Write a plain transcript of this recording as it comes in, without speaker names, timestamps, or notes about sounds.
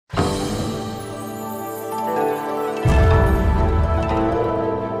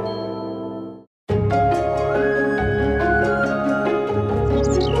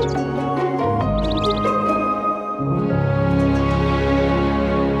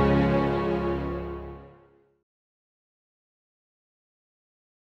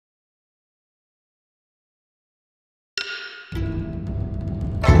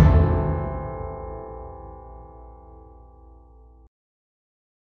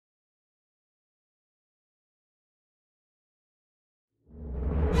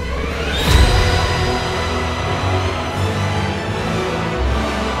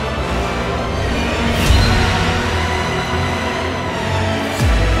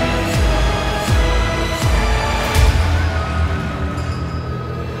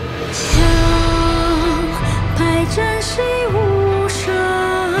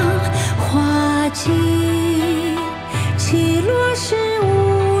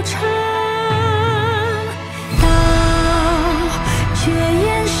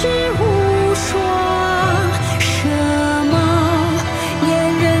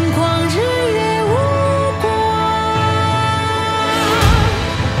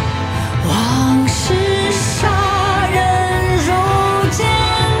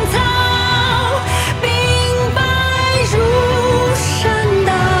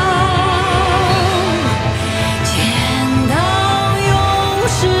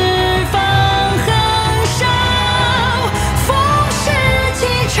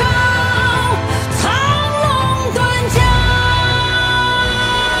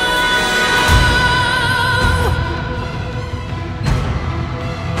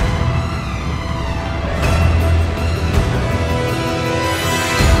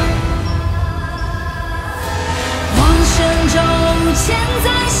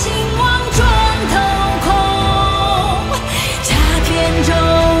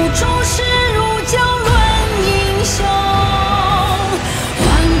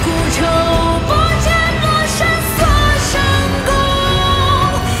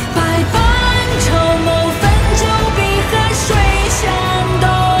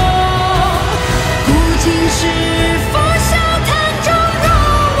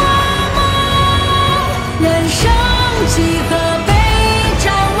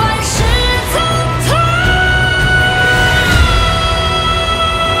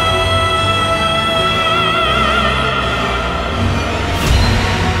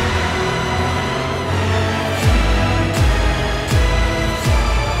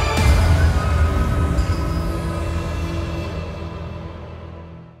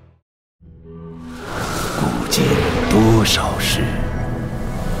尽多少事，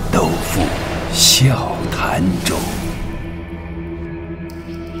都付笑谈中。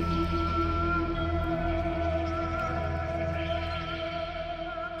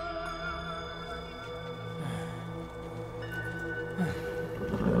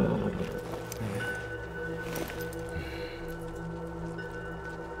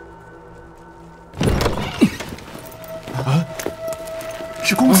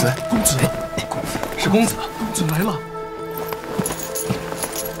是公子，公子，是公子，公子来了。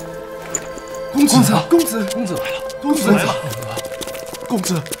公子，公子，公子来了，公子来了。公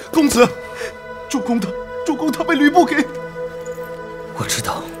子，公子，主公他被吕布给……我知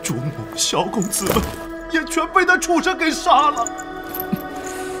道，主母、小公子们也全被那畜生给杀了。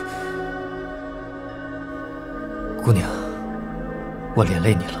姑娘，我连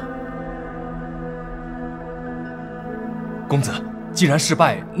累你了。公子。 既然失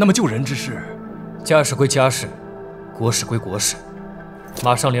败，那么救人之事，家事归家事，国事归国事。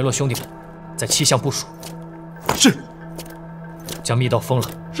马上联络兄弟们，在7项部署。是。将密道封了。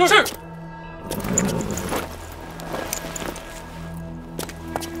是。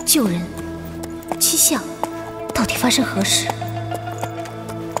救人，7项，到底发生何事？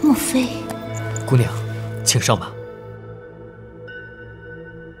莫非……姑娘，请上马。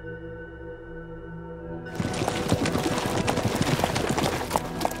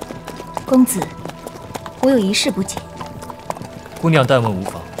 公子，我有一事不解。姑娘但问无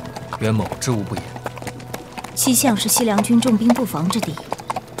妨，袁某知无不言。西向是西凉军重兵布防之地，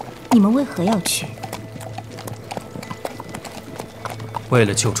你们为何要去？为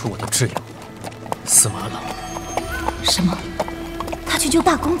了救出我的挚友司马朗。什么？他去救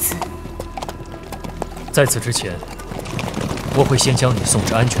大公子？在此之前，我会先将你送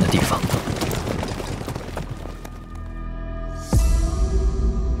至安全的地方。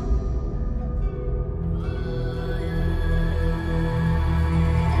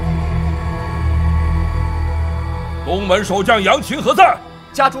 东门守将杨琴何在？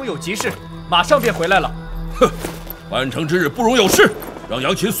家中有急事，马上便回来了。哼，万城之日不容有失，让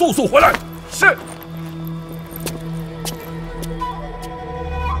杨琴速速回来。是。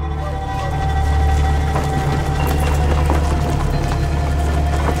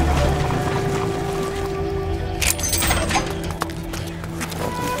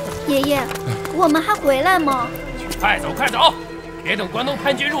爷爷，我们还回来吗？快走，快走！别等关东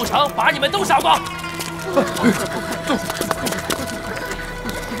叛军入城，把你们都杀光。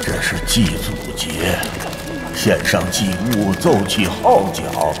 这是祭祖节，献上祭物，奏起号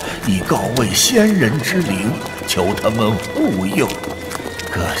角，以告慰先人之灵，求他们护佑。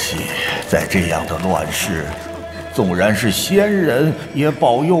可惜在这样的乱世，纵然是先人，也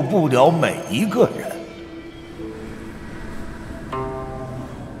保佑不了每一个人。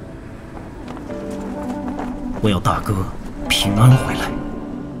我要大哥平安回来。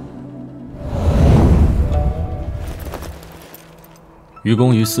 于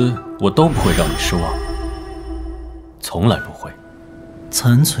公于私，我都不会让你失望，从来不会。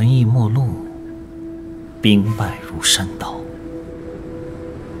残存亦末路，兵败如山倒。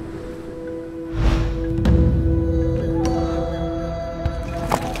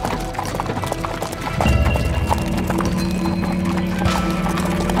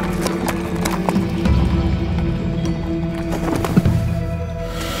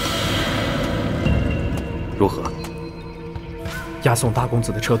如何？ 押送大公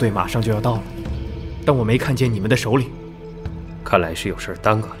子的车队马上就要到了，但我没看见你们的首领，看来是有事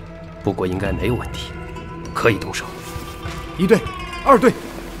耽搁了。不过应该没有问题，可以动手。1队、2队，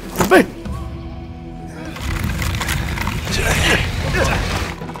准备！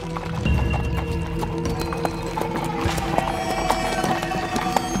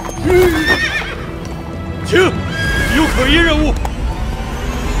请，有可疑任务。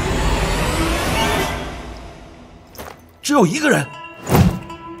 只有1个人。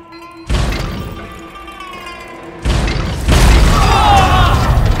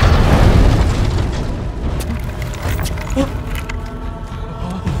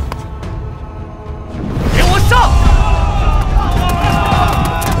给我上！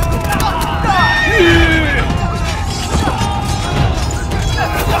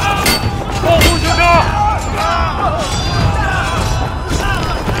保护兄弟！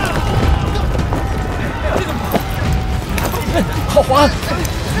 好滑！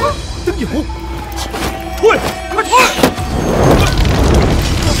灯友，退！快退！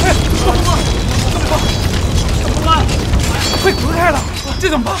怎么办？被隔开了，这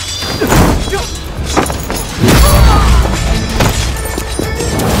怎么办？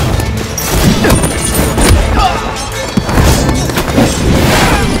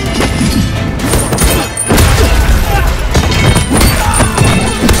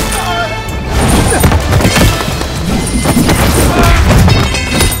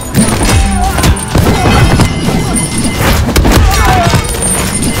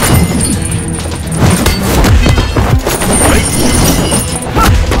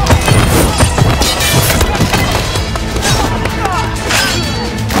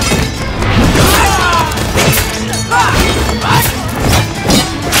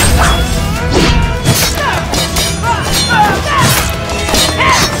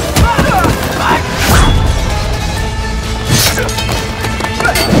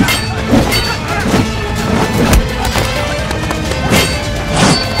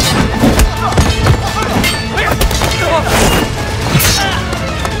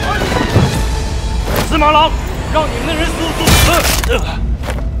二郎，让你们的人速！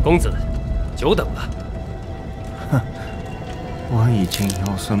公子，久等了。哼，我已经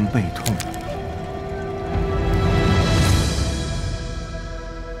腰酸背痛。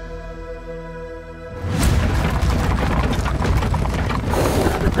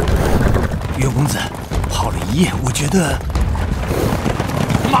岳公子，跑了一夜，我觉得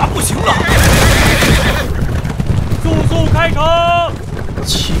马不行了。速开城！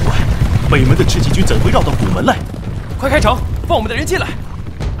奇怪，北门的赤骑军怎会绕到古门来？快开城，放我们的人进来！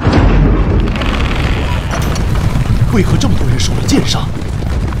为何这么多人受了箭伤？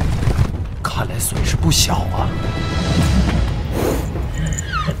看来损失不小啊！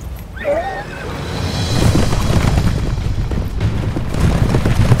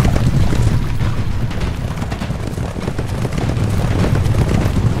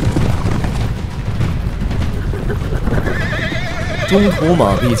中途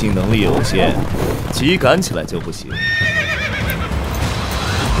马毕竟能力有限，急赶起来就不行。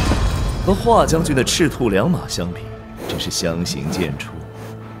和华将军的赤兔良马相比，真是相形见绌。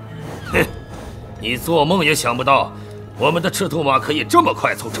哼，你做梦也想不到，我们的赤兔马可以这么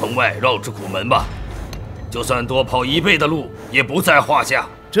快从城外绕至古门吧？就算多跑1倍的路，也不在话下。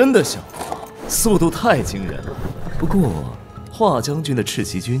真的想不到，速度太惊人了。不过，华将军的赤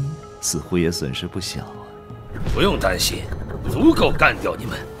骑军似乎也损失不小啊。不用担心，足够干掉你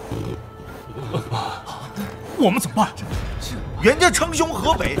们。我们怎么办？人家称兄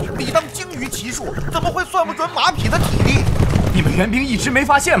河北，理当精于骑术，怎么会算不准马匹的体力？你们援兵一直没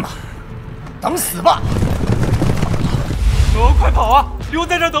发现吗？等死吧！快跑啊！留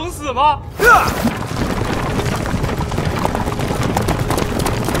在这等死吗？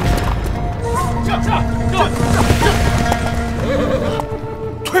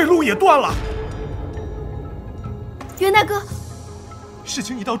退路也断了。袁大哥，事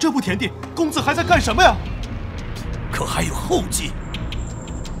情已到这步田地，公子还在干什么呀？可还有后继。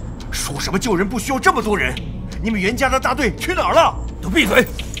说什么救人不需要这么多人？你们袁家的大队去哪儿了？都闭嘴！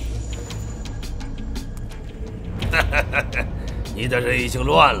你的人已经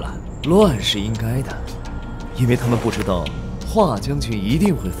乱了。乱是应该的，因为他们不知道华将军一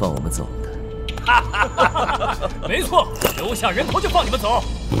定会放我们走的。没错，留下人头就放你们走。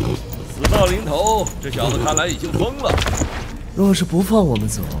死到临头，这小子看来已经疯了。若是不放我们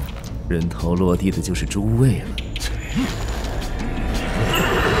走，人头落地的就是诸位了。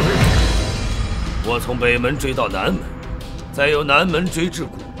我从北门追到南门，再由南门追至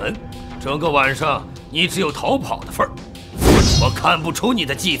古门，整个晚上你只有逃跑的份儿。我看不出你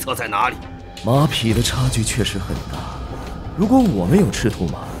的计策在哪里。马匹的差距确实很大，如果我们有赤兔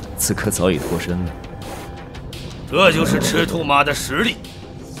马，此刻早已脱身了。这就是赤兔马的实力。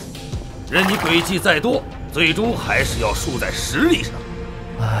任你诡计再多，最终还是要输在实力上。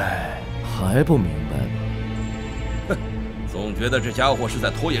唉，还不明白吗？哼，总觉得这家伙是在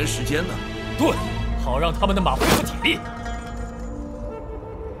拖延时间呢。对，好让他们的马恢复体力。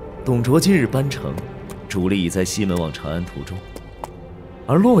董卓今日班城，主力已在西门往长安途中，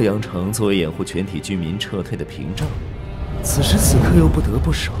而洛阳城作为掩护全体军民撤退的屏障，此时此刻又不得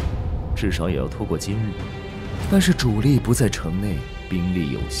不守，至少也要拖过今日。但是主力不在城内，兵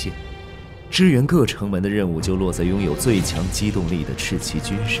力有限，支援各城门的任务就落在拥有最强机动力的赤骑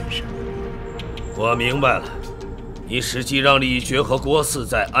军身上。我明白了，你实际让李傕和郭汜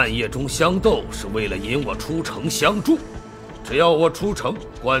在暗夜中相斗，是为了引我出城相助。只要我出城，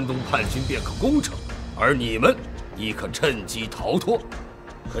关东叛军便可攻城，而你们亦可趁机逃脱。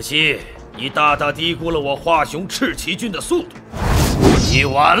可惜你大大低估了我华雄赤骑军的速度，你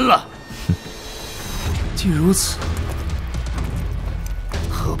完了。既如此，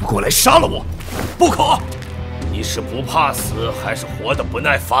何不过来杀了我？不可！你是不怕死，还是活得不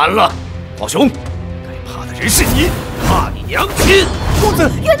耐烦了？老兄，该怕的人是你，怕你娘亲！公子，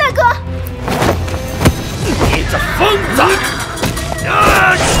袁大哥，你这疯子！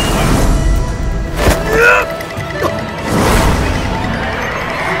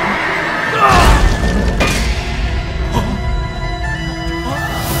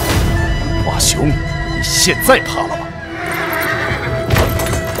华雄，你现在怕了吗？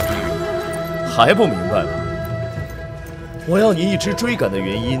还不明白吗？我要你一直追赶的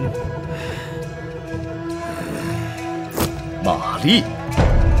原因，马力。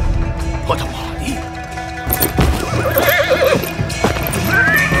我的马力！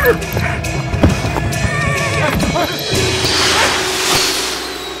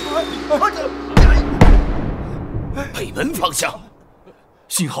北门方向，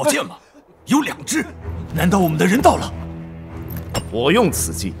信号箭吗？有2只，难道我们的人到了？我用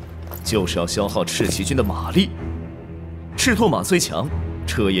此计，就是要消耗赤骑军的马力。赤兔马虽强，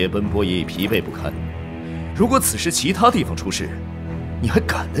彻夜奔波也已疲惫不堪，如果此时其他地方出事，你还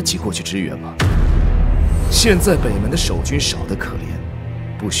赶得及过去支援吗？现在北门的守军少得可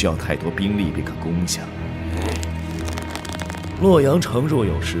怜，不需要太多兵力便可攻下。洛阳城若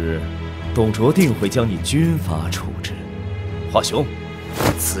有失，董卓定会将你军法处置。华雄，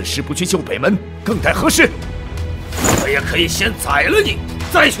此时不去救北门，更待何时？我也可以先宰了你，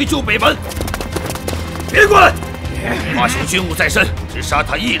再去救北门。别管，华雄军务在身，只杀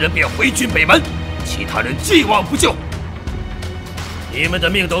他一人便回军北门，其他人既往不咎。你们的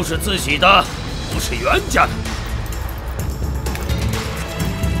命都是自己的，不是袁家的。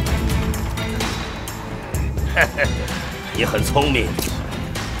嘿嘿，你很聪明，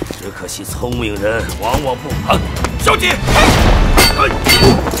只可惜聪明人往往不啊！小姐，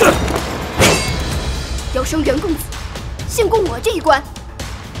要生袁公子，先过我这一关。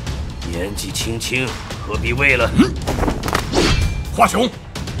年纪轻轻，何必为了……华雄，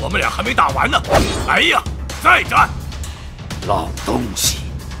我们俩还没打完呢，来呀，再战！老东西！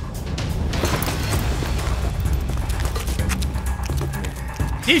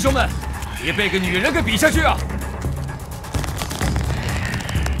弟兄们，别被个女人给比下去啊！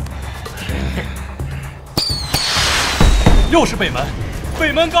又是北门，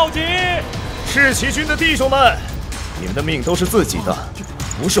北门告急！赤旗军的弟兄们，你们的命都是自己的，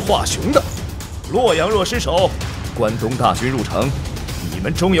不是华雄的。洛阳若失守，关东大军入城，你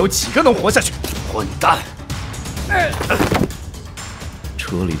们中有几个能活下去？混蛋！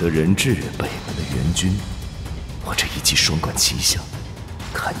车里的人质，北门的援军，我这一记双管齐下，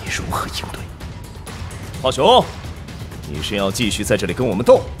看你如何应对。华雄，你是要继续在这里跟我们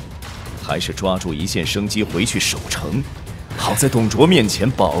斗，还是抓住一线生机回去守城，好在董卓面前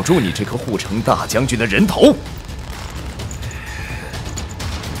保住你这颗护城大将军的人头？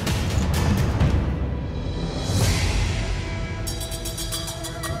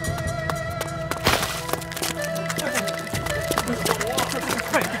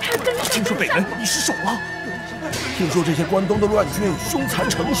听说北门已失守了，听说这些关东的乱军凶残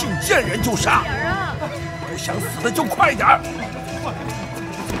成性，见人就杀，不想死的就快点儿！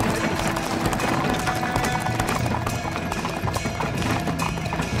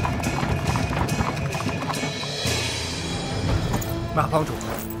马帮主，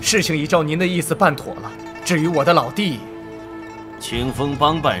事情已照您的意思办妥了。至于我的老弟，清风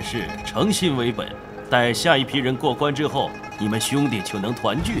帮办事，诚信为本。待下一批人过关之后，你们兄弟就能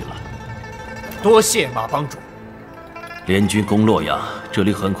团聚了。多谢马帮主。联军攻洛阳，这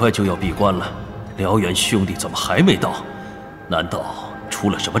里很快就要闭关了。燎原兄弟怎么还没到？难道出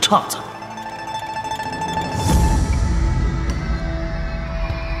了什么岔子？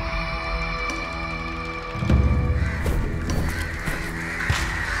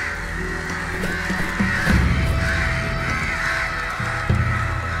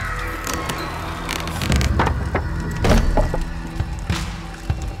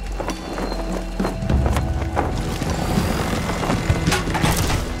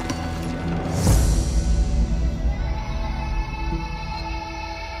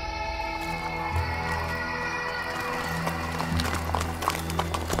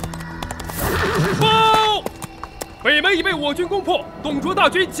北门已被我军攻破，董卓大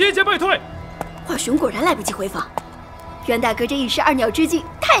军节节败退。华雄果然来不及回防，袁大哥这一石二鸟之计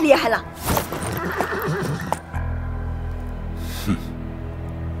太厉害了。哼！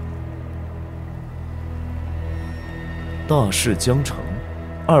大事将成，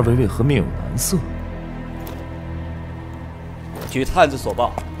二位为何面有难色？据探子所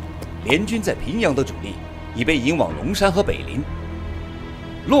报，联军在平阳的主力已被引往龙山和北陵，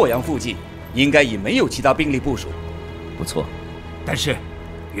洛阳附近应该已没有其他兵力部署。不错，但是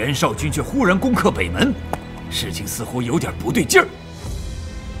袁绍军却忽然攻克北门，事情似乎有点不对劲儿。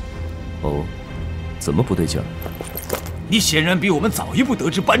哦，怎么不对劲儿？你显然比我们早一步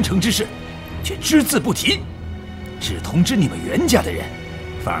得知班城之事，却只字不提，只通知你们袁家的人，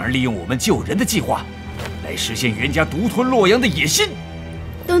反而利用我们救人的计划，来实现袁家独吞洛阳的野心。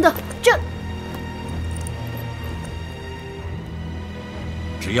等等，这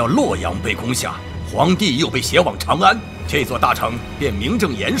只要洛阳被攻下，皇帝又被携往长安，这座大城便名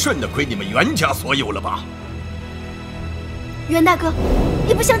正言顺的归你们袁家所有了吧？袁大哥，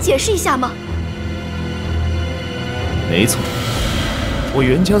你不想解释一下吗？没错，我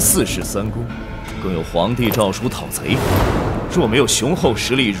袁家4世3公，更有皇帝诏书讨贼，若没有雄厚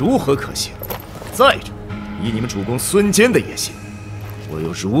实力，如何可行？再者，以你们主公孙坚的野心，我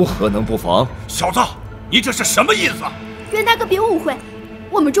又如何能不防？小子，你这是什么意思？袁大哥别误会，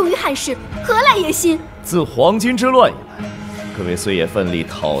我们忠于汉室，何来野心？自黄巾之乱以来，各位虽也奋力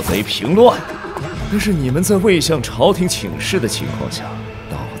讨贼平乱，但是你们在未向朝廷请示的情况下，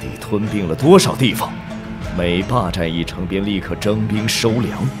到底吞并了多少地方？每霸占一城，便立刻征兵收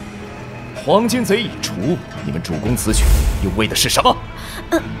粮。黄金贼已除，你们主攻此举，又为的是什么？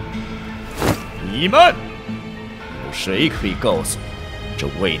你们有谁可以告诉我，这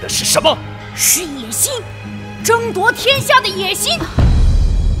为的是什么？是野心，争夺天下的野心。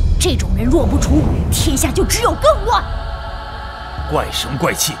这种人若不除，天下就只有更乱。怪声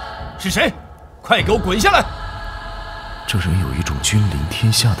怪气，是谁？快给我滚下来！这人有一种君临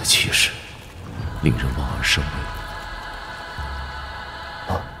天下的气势，令人望而生畏。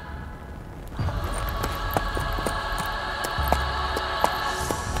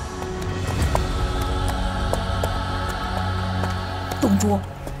董卓，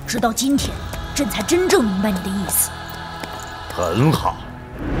直到今天，朕才真正明白你的意思。很好。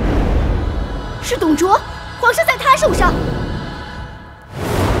是董卓，皇上在他手上。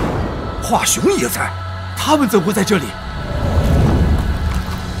华雄也在，他们怎会在这里？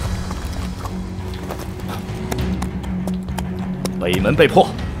北门被破，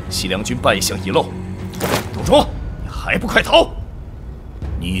西凉军败相已露。董卓，你还不快逃！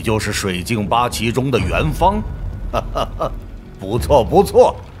你就是水镜八奇中的袁方，哈哈哈，不错不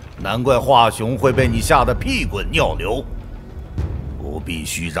错，难怪华雄会被你吓得屁滚尿流。不必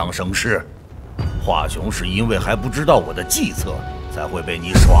虚张声势，华雄是因为还不知道我的计策，才会被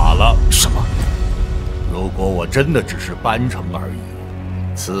你耍了。什么？如果我真的只是班城而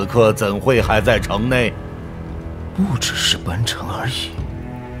已，此刻怎会还在城内？不只是班城而已。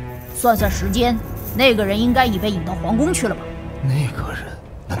算算时间，那个人应该已被引到皇宫去了吧？那个人，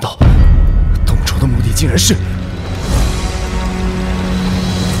难道董卓的目的竟然是？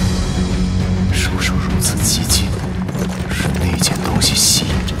出手如此激进，是那件东西吸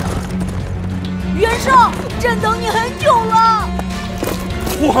引着他。袁绍，朕等你很久了。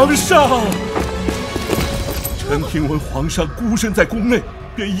皇上，臣听闻皇上孤身在宫内，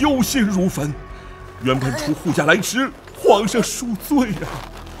便忧心如焚。原本出护驾来迟，皇上恕罪呀。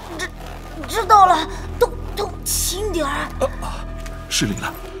知道了，都轻点儿。失礼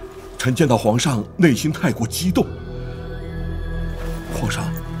了，臣见到皇上内心太过激动。皇上，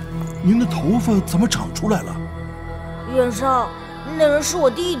您的头发怎么长出来了？袁绍，那人是我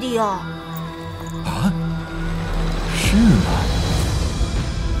弟弟啊。啊？是吗？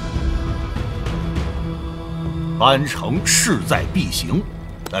班城势在必行，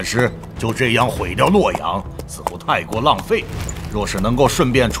但是就这样毁掉洛阳，似乎太过浪费。若是能够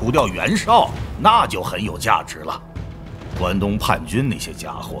顺便除掉袁绍，那就很有价值了。关东叛军那些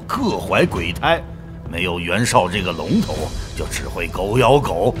家伙各怀鬼胎，没有袁绍这个龙头，就只会狗咬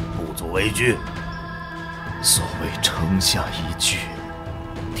狗，不足为惧。所谓城下一聚，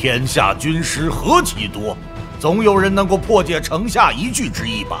天下军师何其多，总有人能够破解城下一聚之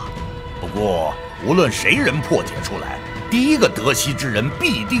意吧。不过无论谁人破解出来，第一个得悉之人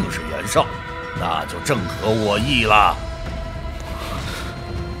必定是袁绍，那就正合我意了。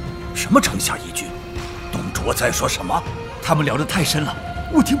什么城下一聚？董卓在说什么？他们聊得太深了，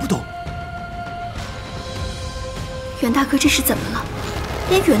我听不懂。袁大哥这是怎么了？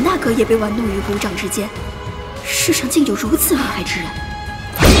连袁大哥也被玩弄于股掌之间，世上竟有如此厉害之人！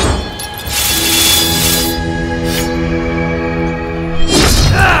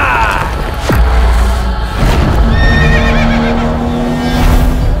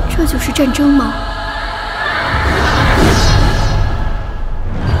这就是战争吗？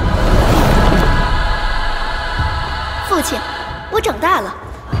父亲，我长大了，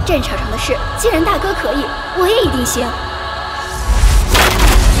战场上的事，既然大哥可以，我也一定行。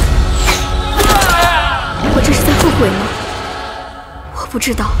我这是在后悔吗？我不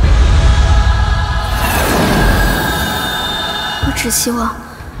知道，我只希望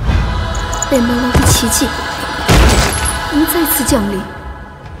北门楼的奇迹能再次降临。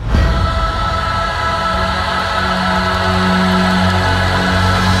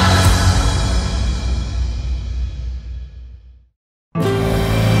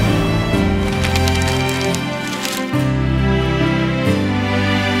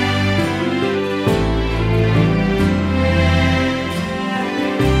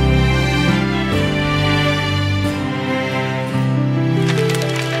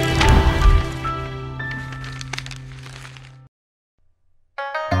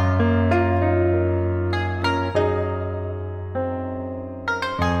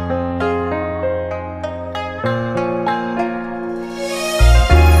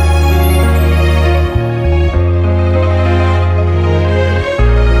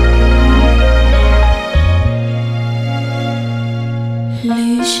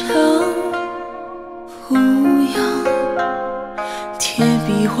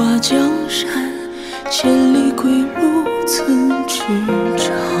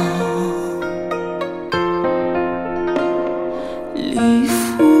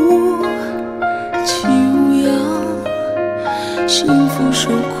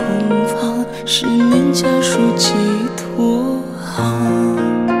空房，是念家书寄托行。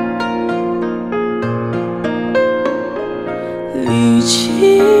离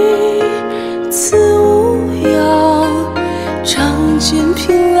弃自无恙，仗剑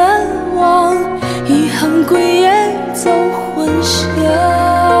凭栏望，一行归夜走魂香。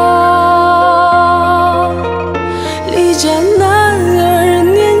离家男儿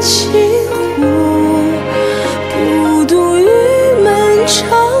年轻忽，不度玉门长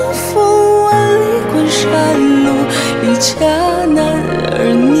风万里关山路。离家男儿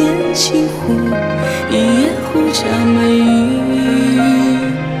年轻忽，一夜护家美玉，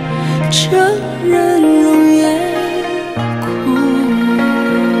这人容颜苦。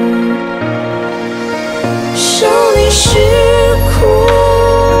少年时